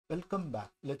Welcome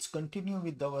back. Let's continue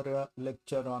with our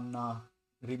lecture on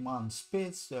Riemann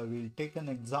space. We'll take an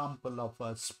example of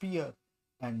a sphere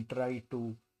and try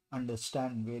to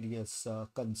understand various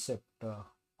concepts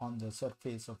on the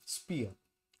surface of sphere.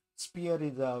 Sphere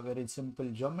is a very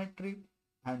simple geometry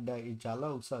and it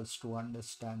allows us to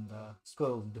understand the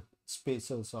curved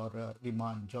spaces or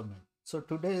Riemann geometry. So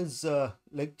today's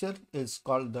lecture is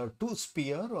called the two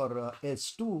sphere or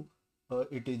S2.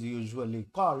 It is usually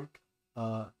called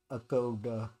a curved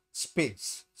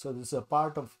space. So this is a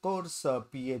part of course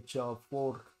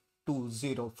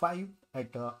PH4205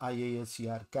 at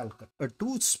IISER Calcutta. A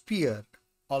two sphere,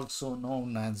 also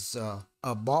known as a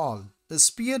ball. A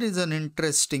sphere is an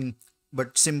interesting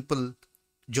but simple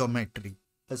geometry.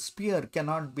 A sphere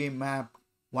cannot be mapped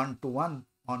one-to-one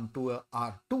onto a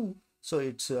R2, so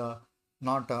it's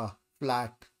not a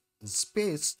flat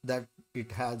space, that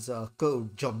it has a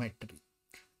curved geometry.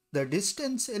 The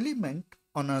distance element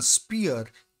on a sphere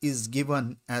is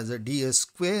given as a ds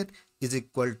square is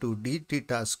equal to d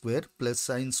theta square plus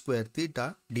sine square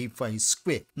theta d phi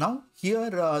square. Now here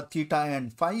theta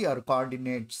and phi are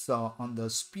coordinates on the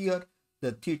sphere.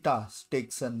 The theta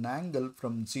takes an angle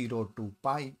from 0 to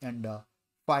pi and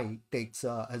phi takes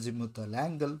a azimuthal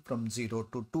angle from 0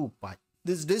 to 2 pi.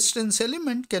 This distance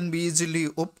element can be easily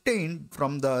obtained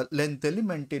from the length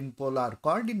element in polar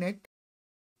coordinate,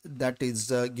 that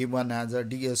is given as a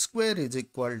ds square is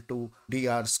equal to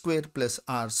dr square plus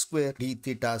r square d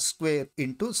theta square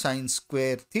into sine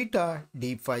square theta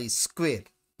d phi square.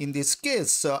 In this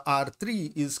case,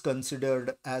 R3 is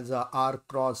considered as a R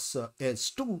cross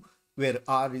S2, where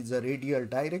R is a radial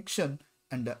direction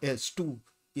and S2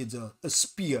 is a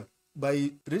sphere.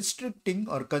 By restricting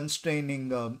or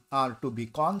constraining R to be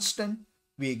constant,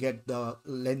 we get the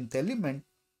length element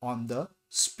on the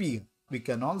sphere. We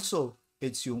can also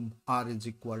assume R is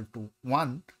equal to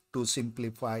 1. To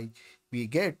simplify, we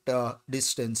get a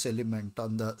distance element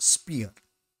on the sphere.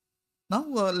 Now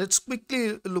let's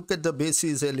quickly look at the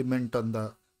basis element on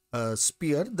the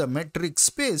sphere. The metric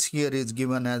space here is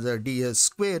given as a ds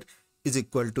square is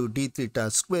equal to d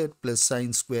theta square plus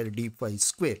sine square d phi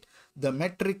square. The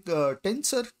metric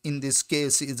tensor in this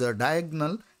case is a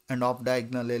diagonal and off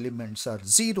diagonal elements are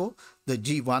 0. The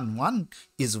G11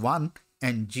 is 1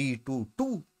 and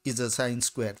G22 is a sine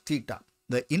square theta.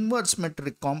 The inverse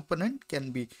metric component can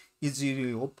be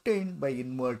easily obtained by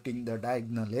inverting the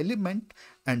diagonal element,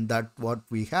 and that what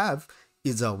we have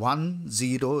is a 1,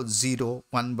 0, 0,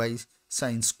 1 by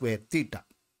sine square theta.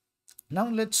 Now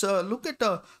let's look at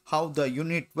how the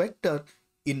unit vector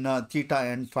in theta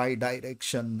and phi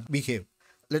direction behave.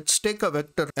 Let's take a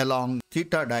vector along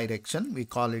theta direction. We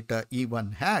call it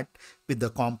E1 hat with the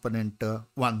component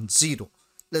 1, 0.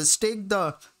 Let's take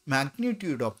the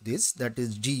magnitude of this, that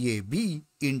is GAB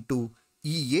into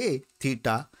EA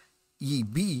theta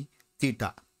EB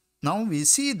theta. Now we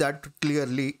see that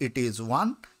clearly it is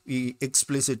 1. We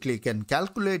explicitly can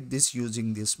calculate this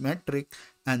using this metric,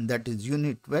 and that is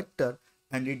unit vector,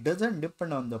 and it doesn't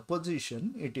depend on the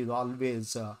position. It is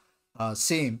always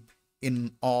same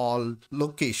in all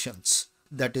locations.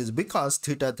 That is because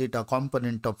theta theta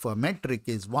component of a metric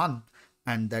is 1,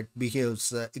 and that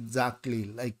behaves exactly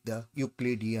like the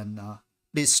Euclidean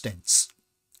distance.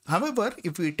 However,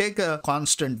 if we take a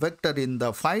constant vector in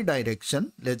the phi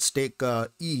direction, let's take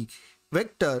E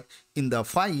vector in the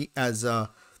phi as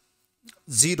a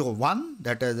 0, 1,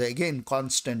 that is again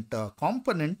constant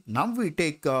component. Now we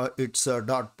take its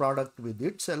dot product with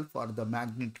itself, or the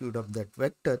magnitude of that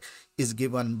vector is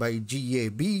given by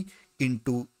GAB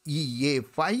into EA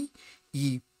phi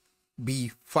EB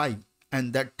phi,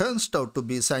 and that turns out to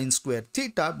be sine square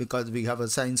theta because we have a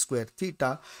sine square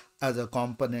theta as a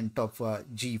component of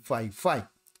G phi phi.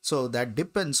 So that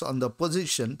depends on the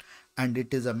position, and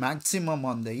it is a maximum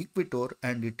on the equator,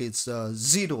 and it is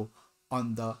 0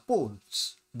 on the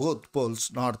poles, both poles,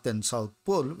 north and south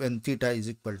pole, when theta is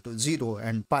equal to 0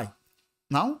 and pi.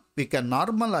 Now we can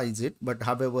normalize it, but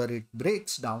however it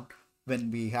breaks down when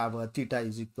we have a theta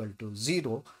is equal to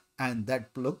 0, and that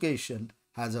location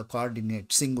has a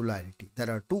coordinate singularity. There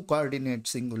are two coordinate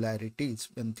singularities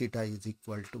when theta is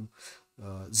equal to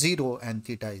 0 and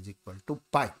theta is equal to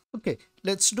pi. Okay,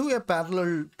 let's do a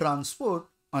parallel transport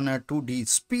on a 2D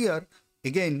sphere.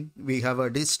 Again, we have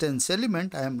a distance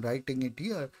element. I am writing it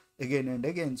here again and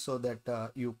again so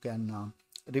that you can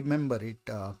remember it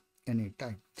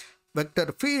anytime.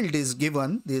 Vector field is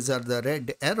given. These are the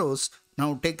red arrows.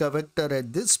 Now take a vector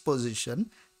at this position,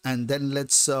 and then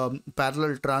let's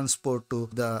parallel transport to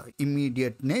the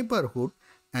immediate neighborhood,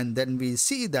 and then we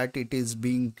see that it is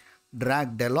being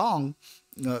dragged along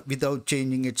without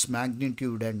changing its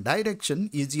magnitude and direction.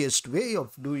 Easiest way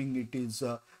of doing it is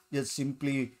just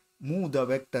simply move the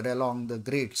vector along the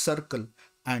great circle,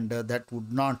 and that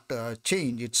would not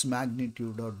change its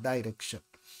magnitude or direction.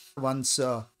 Once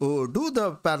you do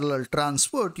the parallel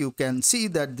transport, you can see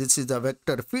that this is a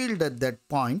vector field at that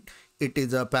point. It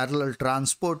is a parallel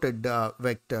transported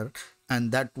vector,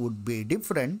 and that would be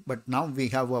different. But now we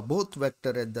have a both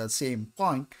vector at the same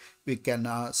point. We can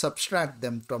subtract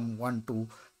them from one to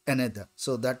another.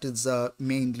 So that is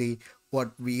mainly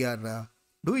what we are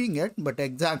doing it. But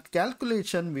exact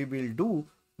calculation we will do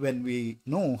when we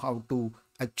know how to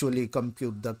actually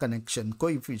compute the connection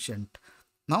coefficient.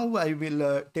 Now I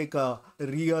will take a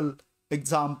real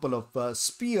example of a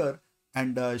sphere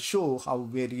and show how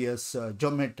various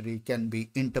geometry can be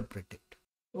interpreted.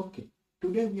 Okay,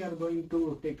 today we are going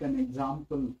to take an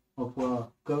example of a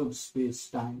curved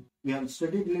space-time. We have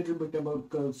studied a little bit about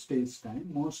curved space-time.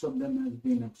 Most of them has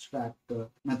been abstract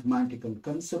mathematical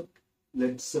concept.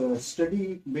 Let's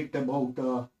study a bit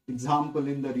about example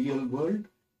in the real world,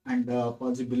 and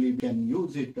possibly we can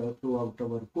use it throughout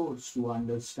our course to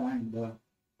understand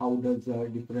how does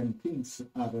different things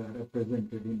are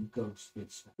represented in curved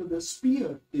space. So the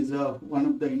sphere is one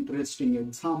of the interesting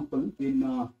example.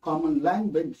 In common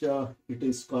language, it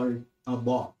is called a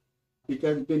ball. It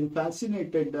has been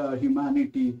fascinated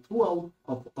humanity throughout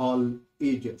of all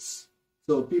ages.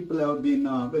 So people have been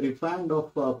very fond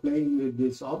of playing with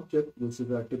this object. This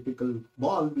is a typical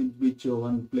ball with which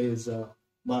one plays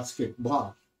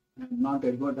basketball. I'm not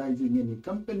advertising any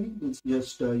company, it's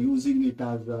just using it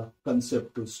as a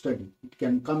concept to study. It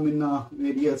can come in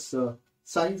various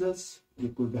sizes. You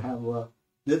could have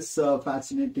this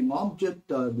fascinating object.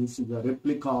 This is a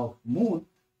replica of moon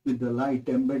with the light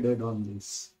embedded on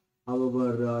this.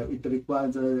 However, it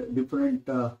requires a different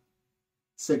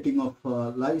setting of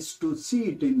lights to see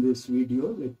it in this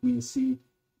video. Let me see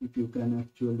if you can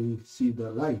actually see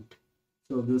the light.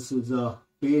 So this is a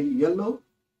pale yellow.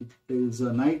 It is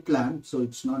a night lamp, so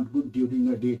it's not good during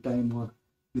a daytime or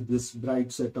with this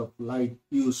bright set of light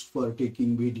used for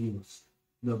taking videos.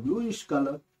 The bluish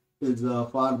color is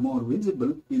far more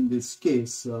visible in this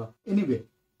case. Anyway,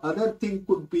 other thing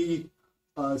could be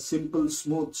a simple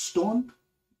smooth stone.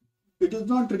 It is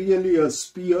not really a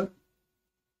sphere,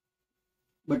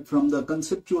 but from the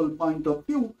conceptual point of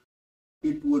view,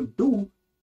 it would do.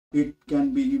 It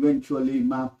can be eventually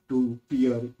mapped to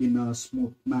appear in a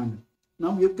smooth manner.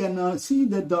 Now you can see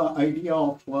that the idea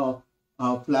of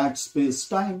a flat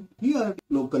space-time, here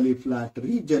locally flat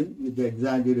region with the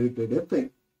exaggerated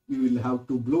effect, we will have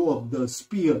to blow up the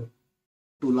sphere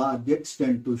to large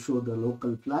extent to show the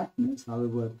local flatness.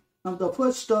 However, now the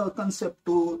first concept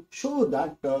to show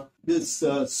that this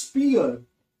sphere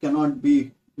cannot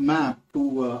be mapped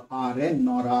to Rn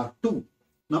or R2.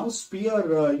 Now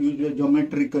sphere usually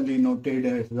geometrically noted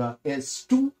as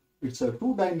S2. It's a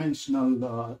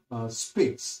two-dimensional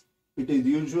space. It is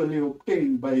usually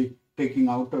obtained by taking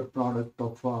outer product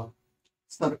of a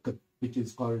circle, which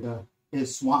is called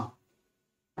S1.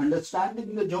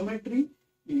 Understanding the geometry,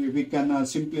 we can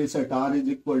simply set R is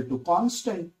equal to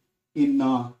constant in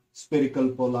a spherical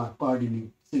polar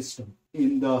coordinate system.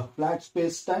 In the flat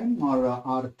space-time or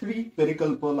R3,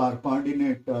 spherical polar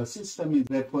coordinate system is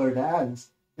referred as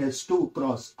S2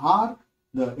 cross R.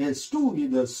 The S2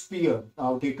 is the sphere.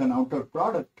 I've taken outer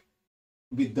product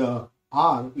with the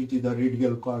R, which is the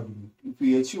radial coordinate. If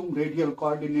we assume radial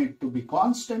coordinate to be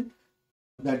constant,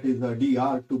 that is the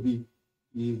dr to be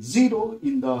 0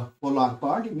 in the polar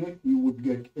coordinate, you would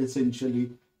get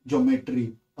essentially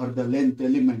geometry or the length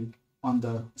element on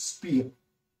the sphere.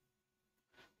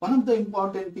 One of the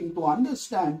important things to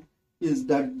understand is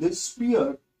that this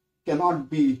sphere cannot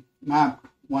be mapped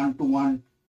one-to-one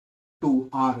to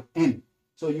Rn.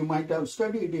 So you might have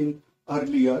studied in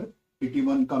earlier, it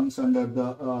even comes under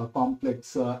the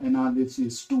complex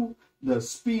analysis too. The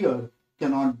sphere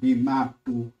cannot be mapped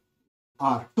to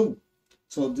R2.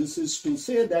 So this is to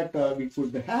say that we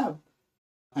could have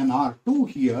an R2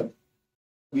 here,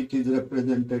 which is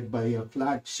represented by a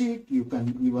flat sheet. You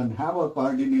can even have a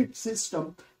coordinate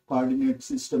system. Coordinate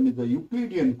system is a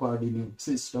Euclidean coordinate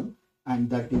system, and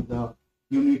that is the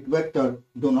unit vector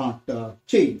do not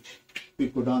change. We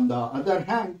could, on the other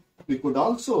hand, we could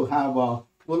also have a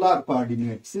polar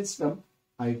coordinate system.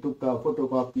 I took a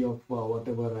photocopy of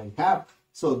whatever I have.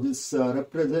 So this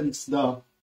represents the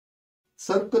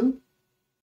circle.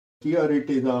 Here it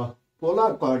is a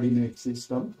polar coordinate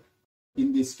system.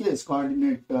 In this case,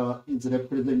 coordinate is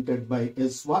represented by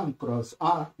S1 cross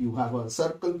R. You have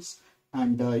circles,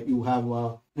 and you have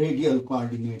a radial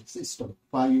coordinate system,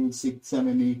 5, 6,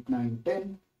 7, 8, 9,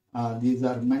 10. These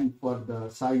are meant for the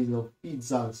size of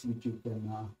pizzas which you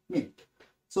can make.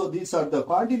 So these are the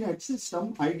coordinate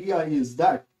system. Idea is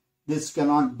that this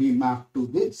cannot be mapped to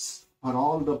this, or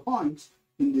all the points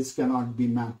in this cannot be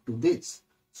mapped to this.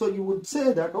 So you would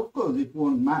say that of course it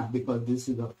won't map because this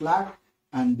is a flat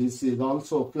and this is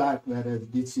also flat, whereas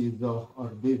this is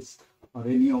or this or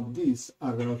any of these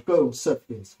are a curved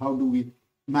surface. How do we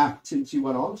map? Since you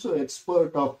are also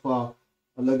expert of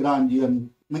Lagrangian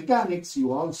mechanics,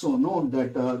 you also know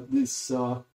that this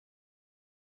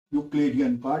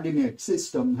Euclidean coordinate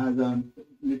system has a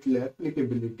little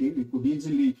applicability. We could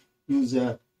easily use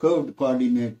a curved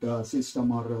coordinate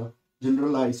system or a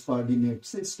generalized coordinate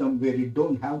system where it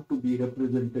don't have to be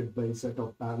represented by a set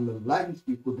of parallel lines.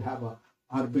 We could have an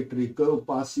arbitrary curve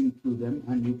passing through them,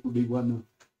 and you could even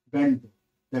bend them.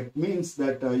 That means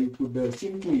that you could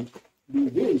simply do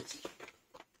this,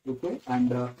 okay, and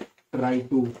try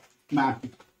to map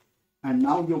it. And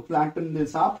now you flatten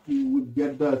this up, you would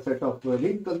get the set of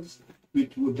wrinkles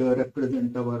which would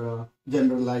represent our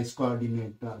generalized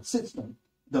coordinate system.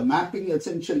 The mapping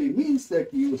essentially means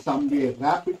that you some way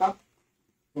wrap it up,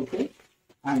 okay,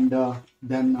 and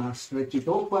then stretch it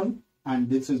open, and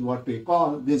this is what we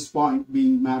call this point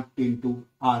being mapped into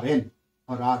Rn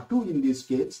or R2 in this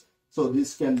case. So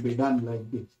this can be done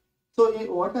like this. So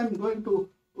what I'm going to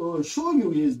show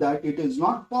you is that it is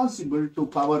not possible to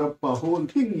cover up a whole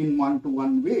thing in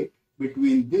one-to-one way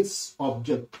between this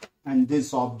object and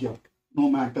this object, no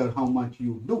matter how much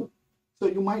you do. So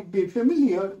you might be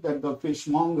familiar that the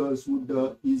fishmongers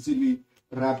would easily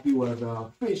wrap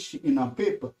your fish in a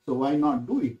paper. So why not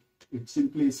do it? It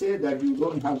simply say that you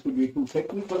don't have to be too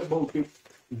technical about it.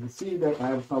 You see that I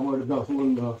have covered the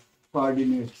whole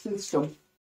coordinate system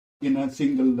in a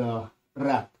single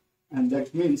wrap. And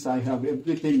that means I have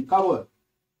everything covered.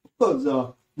 Of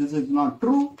course, this is not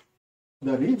true.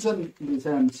 The reason this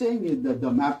I am saying is that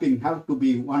the mapping have to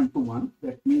be one-to-one.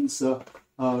 That means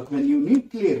when you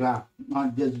neatly wrap,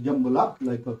 not just jumble up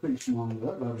like a fishmonger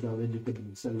or the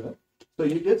vegetable seller. So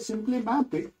you just simply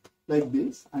map it like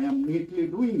this. I am neatly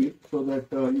doing it so that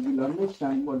you will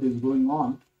understand what is going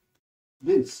on.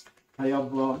 This, I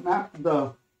have mapped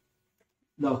the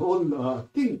whole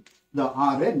thing, the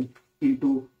Rn,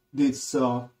 into this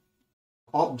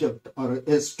object or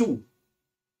S2.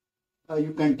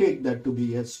 You can take that to be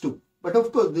S2. But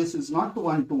of course, this is not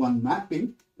one-to-one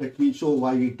mapping. Let me show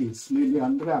why it is. Maybe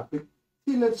unwrap it.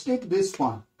 See, let's take this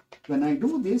point. When I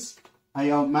do this, I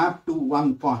have mapped to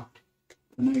one point.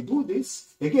 When I do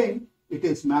this, again, it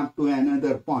is mapped to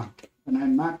another point. When I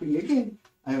am mapping again,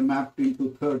 I have mapped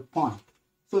into third point.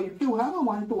 So if you have a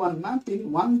one-to-one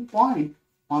mapping, one point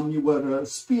on your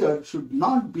sphere should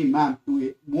not be mapped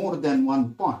to more than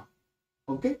one point.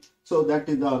 Okay, so that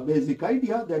is the basic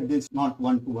idea, that this is not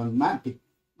one-to-one mapping.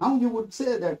 Now you would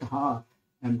say that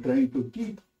I'm trying to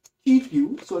cheat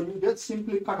you, so you just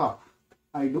simply cut off.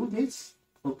 I do this,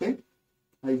 okay,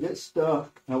 I just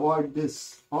avoid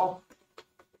this off,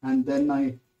 and then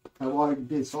I avoid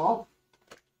this off,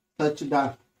 such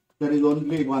that there is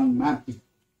only one mapping.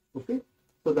 Okay,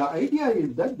 so the idea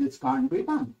is that this can't be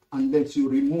done unless you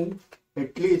remove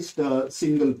at least a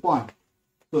single point.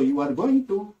 So you are going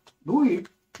to do it,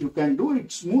 you can do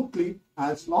it smoothly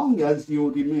as long as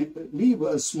you leave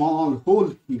a small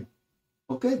hole here.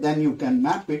 Okay, then you can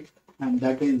map it, and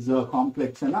that is a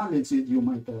complex analysis you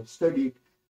might have studied.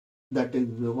 That is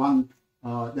the one,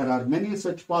 there are many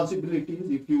such possibilities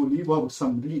if you leave out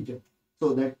some region.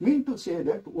 So that means to say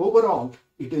that overall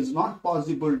it is not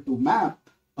possible to map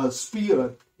a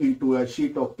sphere into a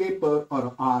sheet of paper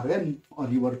or Rn or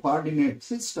your coordinate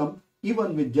system,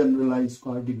 even with generalized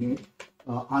coordinate,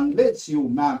 unless you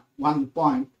map one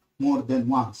point more than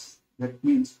once. That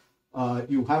means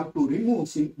you have to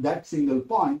remove that single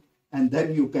point, and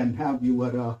then you can have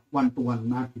your one-to-one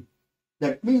mapping.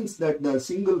 That means that the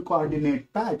single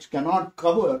coordinate patch cannot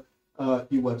cover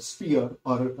your sphere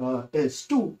or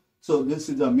S2. So this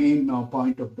is the main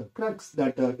point of the crux,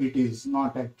 that it is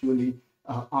not actually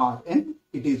Rn,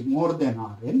 it is more than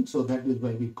Rn, so that is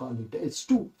why we call it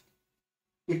S2.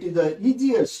 It is the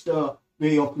easiest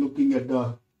way of looking at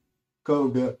the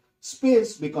curved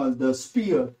space, because the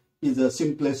sphere is the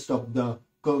simplest of the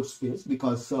curved space,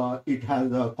 because it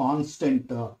has a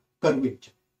constant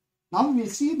curvature. Now we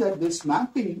see that this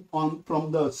mapping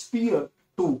from the sphere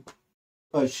to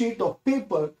a sheet of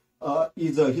paper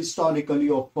is historically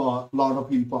of a lot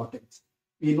of importance.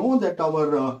 We know that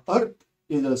our Earth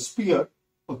is a sphere.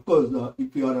 Of course,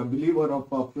 if you are a believer of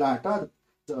a flat Earth,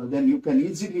 then you can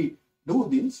easily do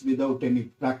this without any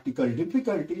practical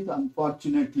difficulties.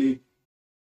 Unfortunately,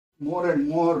 more and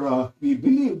more we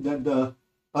believe that the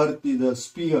Earth is a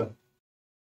sphere.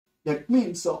 That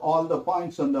means all the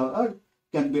points on the Earth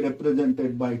can be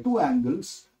represented by two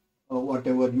angles,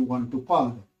 whatever you want to call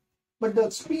them. But the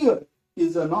sphere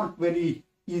is a not very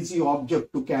easy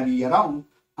object to carry around,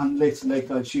 unless like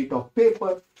a sheet of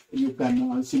paper, you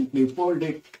can simply fold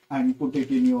it and put it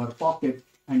in your pocket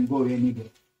and go anywhere.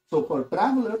 So for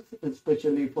travelers,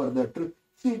 especially for the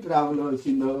sea travelers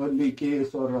in the early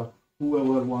case, or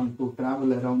whoever want to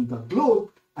travel around the globe,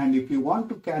 and if you want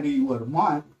to carry your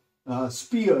map,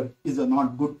 sphere is a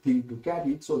not good thing to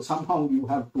carry. So somehow you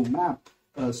have to map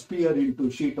a sphere into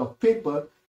sheet of paper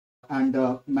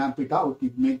and map it out.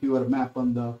 You make your map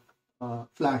on the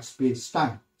flat space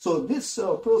time. So this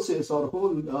process or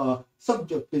whole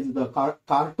subject is the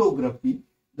cartography.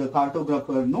 The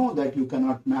cartographer know that you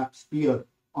cannot map sphere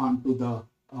onto the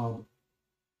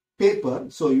paper,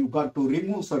 so you got to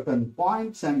remove certain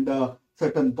points, and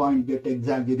certain points get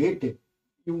exaggerated.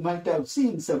 You might have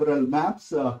seen several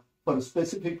maps for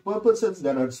specific purposes.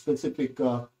 There are specific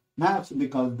maps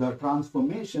because the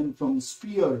transformation from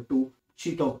sphere to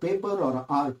sheet of paper or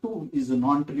R2 is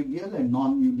non-trivial and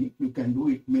non-unique. You can do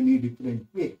it many different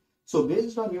ways. So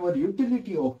based on your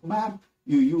utility of map,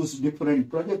 you use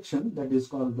different projection. That is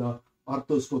called the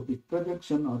orthoscopic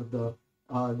projection, or the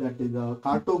that is the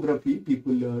cartography.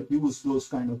 People use those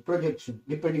kind of projection.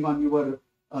 Depending on your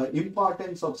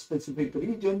importance of specific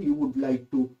region, you would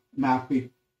like to map it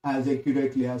as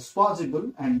accurately as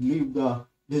possible and leave the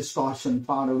distortion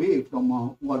far away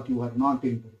from what you are not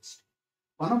interested.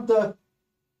 One of the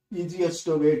easiest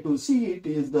way to see it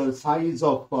is the size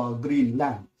of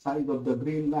Greenland. Size of the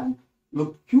Greenland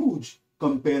look huge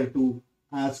compared to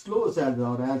as close as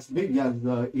or as big as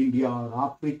India or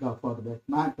Africa for that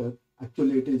matter.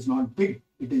 Actually, it is not big.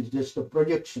 It is just a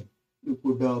projection. You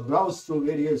could browse through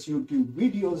various YouTube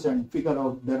videos and figure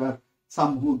out there are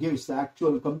some who gives the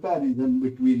actual comparison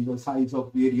between the size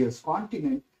of various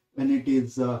continents when it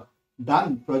is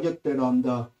done, projected on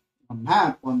the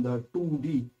map on the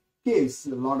 2D case.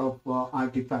 A lot of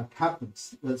artifact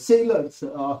happens. The sailors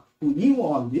who knew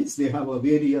all this, they have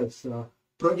various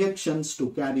projections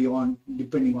to carry on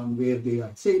depending on where they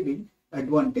are sailing.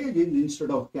 Advantage is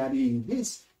instead of carrying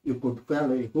this, you could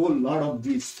carry a whole lot of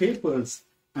these papers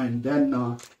and then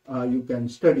you can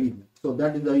study them. So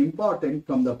that is important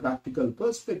from the practical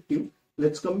perspective.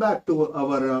 Let's come back to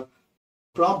our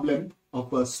problem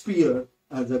of a sphere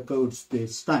as a curved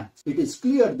space-time. It is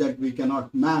clear that we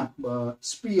cannot map a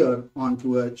sphere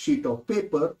onto a sheet of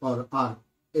paper or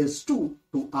RS2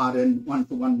 to RN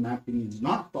one-to-one mapping is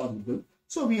not possible.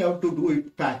 So we have to do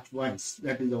it patch-wise.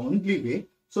 That is the only way.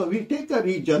 So we take a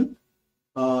region,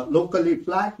 locally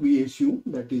flat we assume.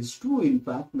 That is true in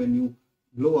fact when you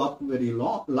blow up very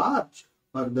large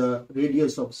or the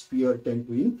radius of sphere tend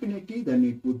to infinity, then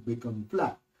it would become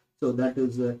flat. So that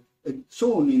is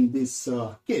shown in this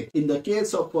case. In the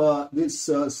case of this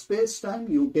space-time,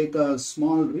 you take a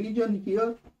small region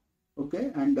here,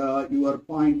 okay, and your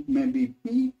point may be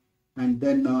P, and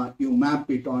then you map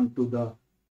it onto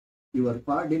your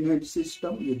coordinate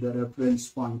system with the reference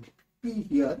point P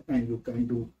here, and you can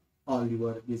do all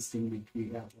this thing which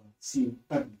we have seen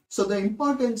earlier. So the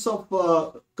importance of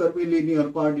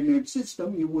curvilinear coordinate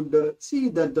system, you would see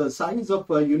that the size of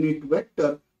a unit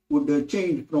vector would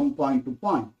change from point to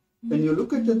point. When you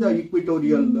look at the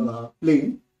equatorial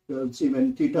plane, you'll see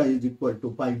when theta is equal to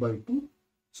pi by 2.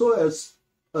 So as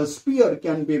a sphere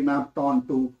can be mapped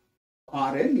onto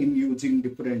Rn in using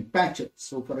different patches.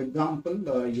 So for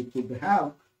example, you could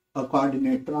have a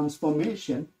coordinate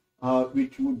transformation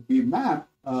which would be mapped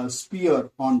sphere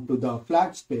onto the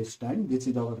flat space-time. This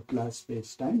is our flat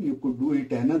space-time. You could do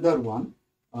it another one,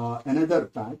 another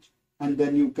patch, and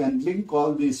then you can link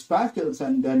all these patches,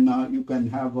 and then you can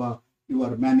have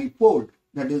your manifold.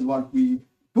 That is what we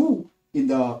do in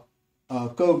the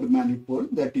curved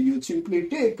manifold, that you simply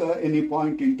take any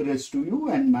point interest to you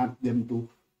and map them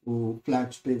to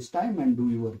flat space-time and do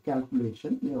your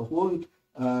calculation. The whole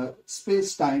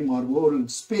space-time or whole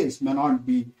space may not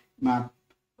be mapped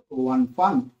one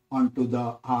point onto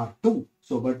the R2.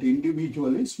 So, but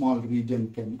individually small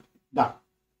region can be done.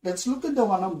 Let's look at the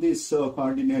one of this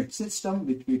coordinate system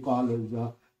which we call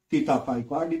as theta phi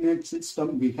coordinate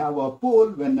system. We have a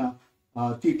pole when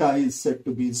theta is said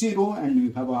to be 0, and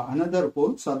we have another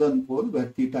pole, southern pole, where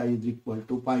theta is equal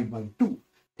to pi by 2.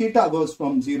 Theta goes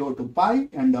from 0 to pi,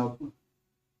 and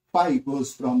pi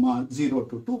goes from 0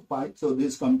 to 2 pi. So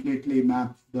this completely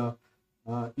maps the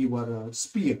your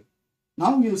sphere.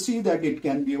 Now you see that it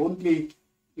can be only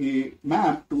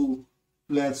mapped to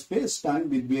flat space-time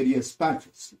with various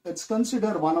patches. Let's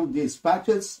consider one of these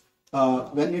patches.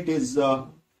 When it is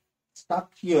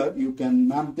stuck here, you can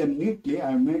map them neatly.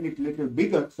 I have made it a little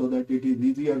bigger so that it is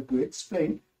easier to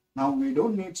explain. Now we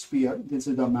don't need sphere. This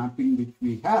is the mapping which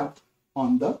we have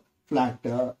on the flat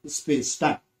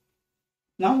space-time.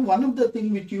 Now, one of the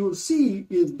things which you see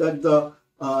is that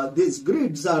these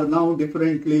grids are now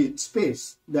differently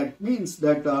spaced. That means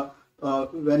that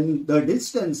when the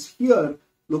distance here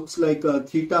looks like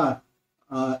theta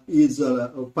is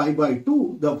pi by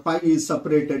 2, the phi is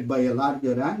separated by a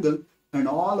larger angle, and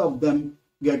all of them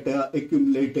get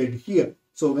accumulated here.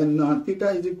 So when theta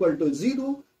is equal to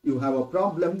 0, you have a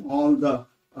problem. All the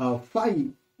phi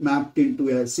mapped into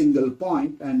a single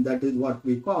point, and that is what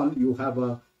we call, you have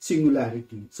a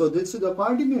singularity. So this is a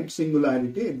coordinate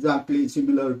singularity, exactly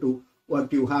similar to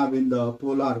what you have in the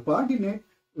polar coordinate.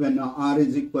 When r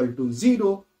is equal to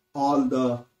 0, all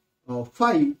the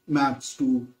phi maps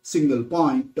to single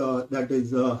point, that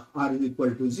is r is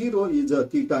equal to 0 is a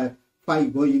theta phi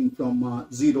going from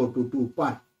 0 to 2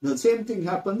 pi. The same thing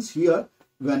happens here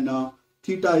when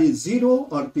theta is 0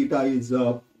 or theta is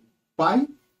pi,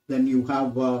 then you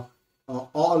have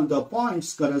all the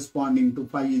points corresponding to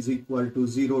phi is equal to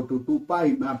 0 to 2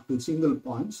 pi mapped to single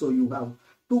point. So you have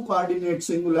two coordinate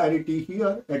singularity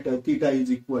here at theta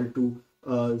is equal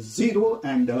to 0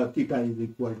 and theta is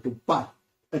equal to pi.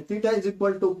 At theta is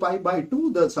equal to pi by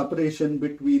 2, the separation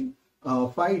between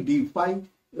phi d phi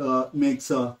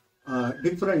makes a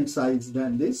different size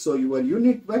than this. So your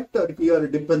unit vector here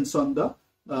depends on the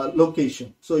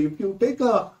location. So if you take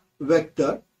a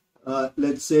vector,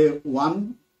 let's say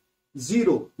 1,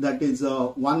 0, that is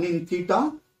 1 in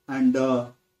theta, and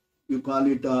you call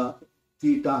it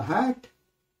theta hat.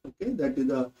 Okay, that is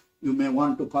you may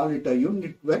want to call it a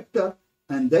unit vector,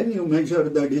 and then you measure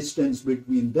the distance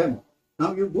between them.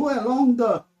 Now you go along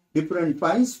the different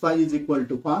phi's, phi is equal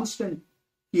to constant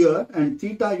here, and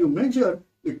theta you measure,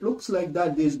 it looks like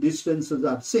that these distances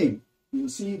are same. You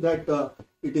see that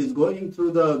it is going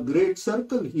through the great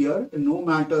circle here, and no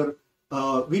matter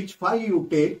which phi you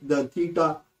take, the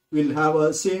theta will have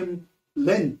a same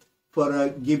length for a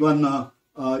given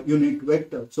unit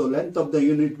vector. So length of the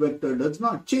unit vector does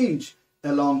not change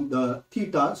along the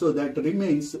theta, so that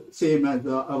remains same as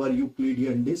our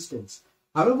Euclidean distance.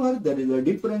 However, there is a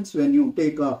difference when you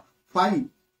take a phi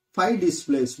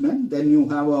displacement, then you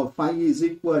have a phi is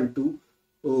equal to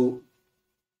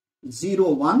 0,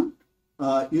 1.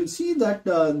 You see that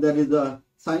there is a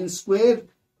sine square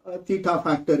theta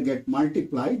factor get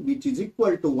multiplied, which is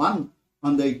equal to 1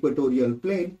 on the equatorial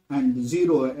plane, and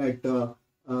 0 at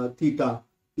theta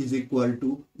is equal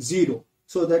to 0.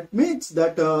 So that makes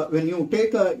that when you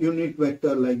take a unit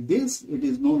vector like this, it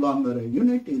is no longer a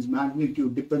unit, its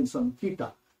magnitude depends on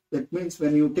theta. That means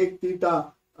when you take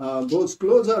theta goes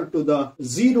closer to the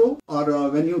 0, or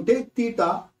when you take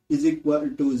theta is equal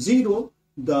to 0,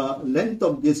 the length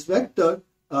of this vector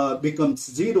becomes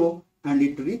 0, and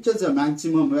it reaches a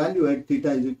maximum value at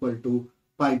theta is equal to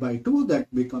pi by 2,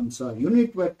 that becomes a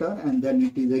unit vector, and then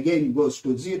it is again goes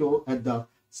to 0 at the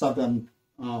southern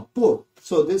pole.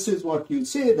 So this is what you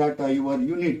say, that your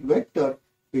unit vector,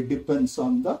 it depends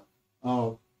on the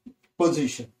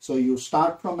position. So you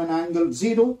start from an angle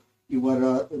 0,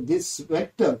 your this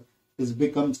vector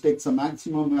takes a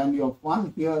maximum value of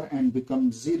 1 here and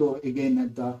becomes 0 again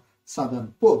at the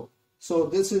southern pole. So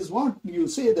this is what you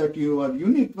say, that your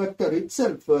unit vector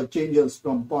itself changes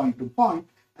from point to point,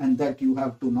 and that you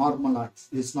have to normalize.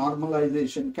 This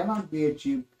normalization cannot be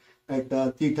achieved at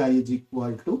theta is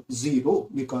equal to 0,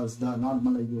 because the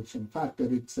normalization factor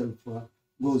itself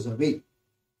goes away.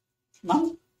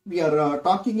 Now we are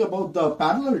talking about the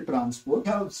parallel transport.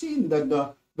 We have seen that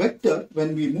the vector,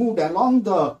 when we moved along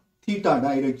the theta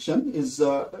direction, is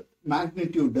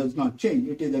magnitude does not change.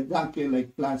 It is exactly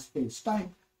like flat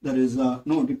space-time. There is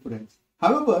no difference.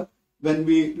 However, when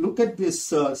we look at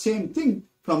this same thing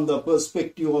from the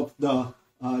perspective of the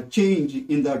change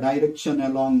in the direction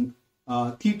along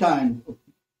theta, and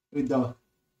with the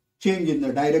change in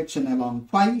the direction along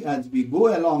phi, as we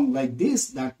go along like this,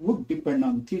 that would depend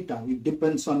on theta. It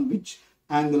depends on which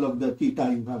angle of the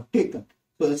theta you have taken.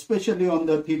 So especially on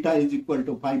the theta is equal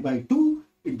to pi by 2,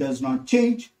 it does not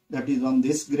change. That is on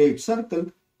this great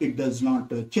circle, it does not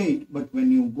change. But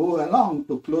when you go along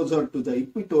to closer to the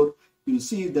equator, you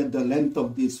see that the length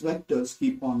of these vectors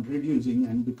keep on reducing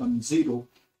and become 0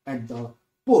 at the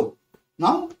pole.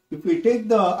 Now, if we take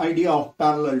the idea of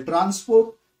parallel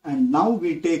transport, and now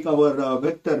we take our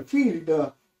vector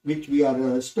field, which we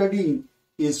are studying,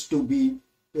 is to be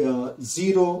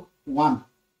 0, 1.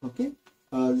 Okay,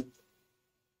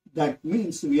 that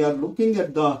means we are looking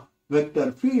at the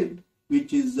vector field,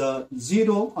 which is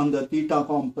 0 on the theta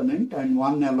component and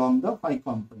 1 along the phi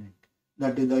component.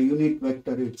 That is the unit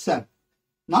vector itself.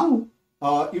 Now,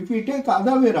 if we take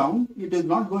other way around, it is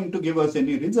not going to give us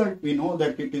any result. We know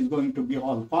that it is going to be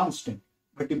all constant.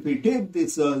 But if we take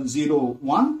this 0,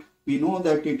 1, we know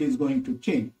that it is going to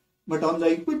change. But on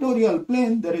the equatorial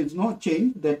plane, there is no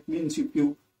change. That means if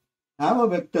you have a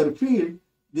vector field,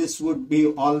 this would be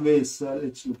always,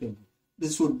 let's look at it.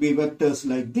 This would be vectors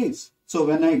like this. So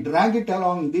when I drag it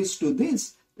along this to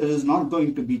this, there is not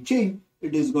going to be change.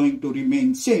 It is going to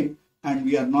remain same, and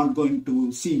we are not going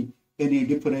to see any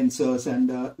differences, and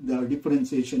the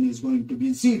differentiation is going to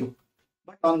be 0.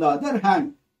 But on the other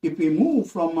hand, if we move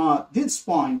from this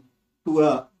point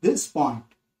to this point,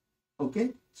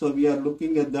 okay, so we are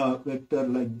looking at the vector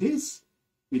like this,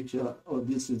 which, oh,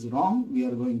 this is wrong. We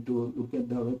are going to look at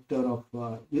the vector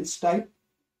of this type,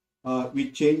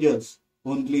 which changes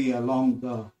only along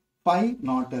the phi,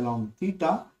 not along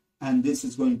theta, and this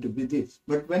is going to be this.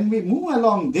 But when we move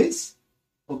along this,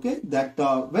 okay, that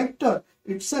vector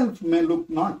itself may look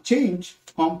not change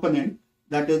component.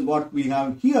 That is what we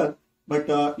have here.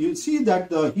 But you see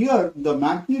that here the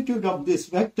magnitude of this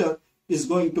vector is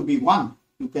going to be 1.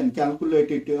 You can calculate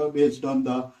it based on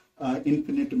the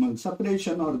infinitesimal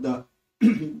separation or the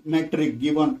metric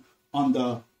given on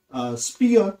the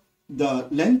sphere. The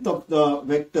length of the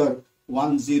vector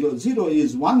 1, 0, 0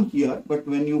 is 1 here, but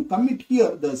when you commit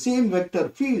here the same vector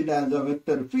field as a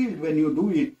vector field, when you do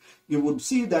it, you would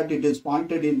see that it is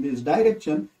pointed in this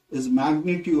direction. Its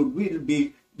magnitude will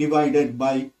be divided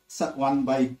by 1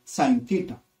 by sine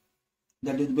theta.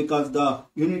 That is because the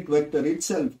unit vector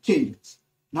itself changes.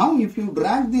 Now if you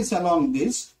drag this along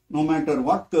this, no matter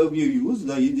what curve you use,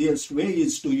 the easiest way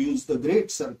is to use the great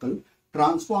circle,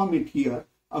 transform it here.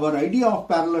 Our idea of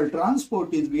parallel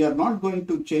transport is we are not going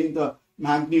to change the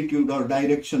magnitude or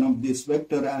direction of this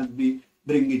vector as we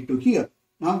bring it to here.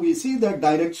 Now we see that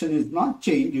direction is not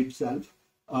changed itself,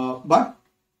 but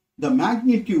the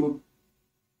magnitude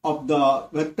of the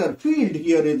vector field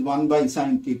here is 1 by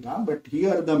sine theta, but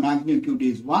here the magnitude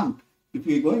is 1. If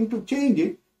we are going to change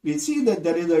it, we see that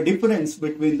there is a difference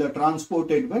between the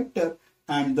transported vector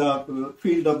and the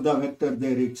field of the vector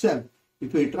there itself.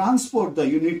 If we transport the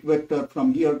unit vector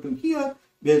from here to here,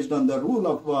 based on the rule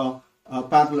of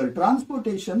parallel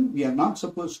transportation, we are not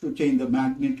supposed to change the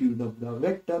magnitude of the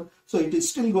vector. So it is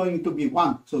still going to be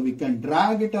 1. So we can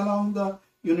drag it along the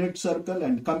unit circle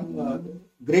and come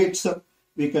great circle.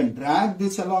 We can drag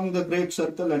this along the great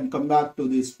circle and come back to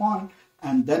this point,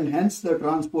 and then hence the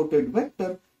transported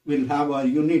vector will have a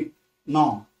unit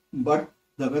norm, but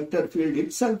the vector field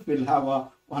itself will have a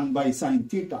 1 by sine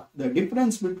theta. The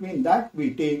difference between that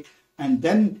we take, and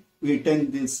then we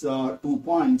tend these 2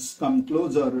 points come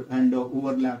closer and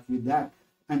overlap with that,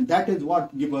 and that is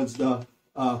what gives us the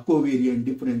covariant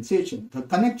differentiation. The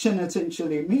connection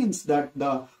essentially means that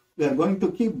we are going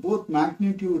to keep both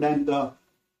magnitude and the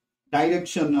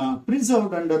direction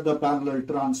preserved under the parallel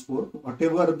transport.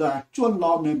 Whatever the actual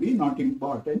law may be, not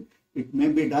important. It may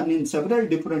be done in several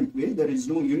different ways. There is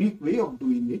no unique way of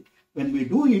doing it. When we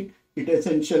do it, it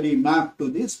essentially maps to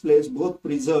this place, both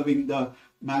preserving the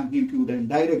magnitude and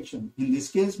direction. In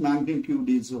this case, magnitude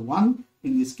is 1.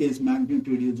 In this case,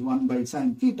 magnitude is 1 by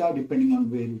sine theta, depending on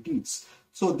where it is.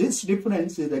 So this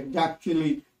difference is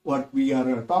actually what we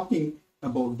are talking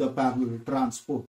about, the parallel transport.